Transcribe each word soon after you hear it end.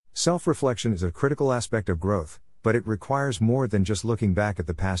Self-reflection is a critical aspect of growth, but it requires more than just looking back at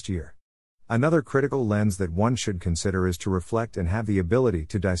the past year. Another critical lens that one should consider is to reflect and have the ability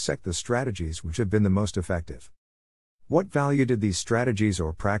to dissect the strategies which have been the most effective. What value did these strategies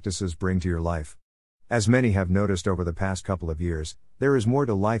or practices bring to your life? As many have noticed over the past couple of years, there is more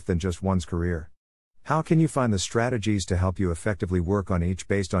to life than just one's career. How can you find the strategies to help you effectively work on each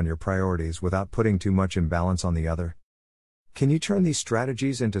based on your priorities without putting too much imbalance on the other? Can you turn these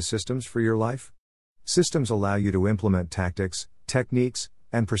strategies into systems for your life? Systems allow you to implement tactics, techniques,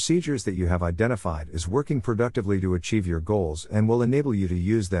 and procedures that you have identified as working productively to achieve your goals and will enable you to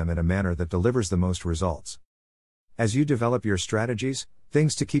use them in a manner that delivers the most results. As you develop your strategies,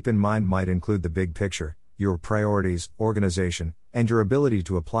 things to keep in mind might include the big picture, your priorities, organization, and your ability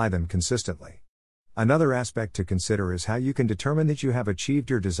to apply them consistently. Another aspect to consider is how you can determine that you have achieved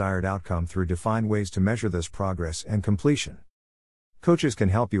your desired outcome through defined ways to measure this progress and completion. Coaches can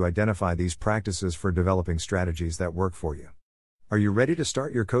help you identify these practices for developing strategies that work for you. Are you ready to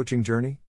start your coaching journey?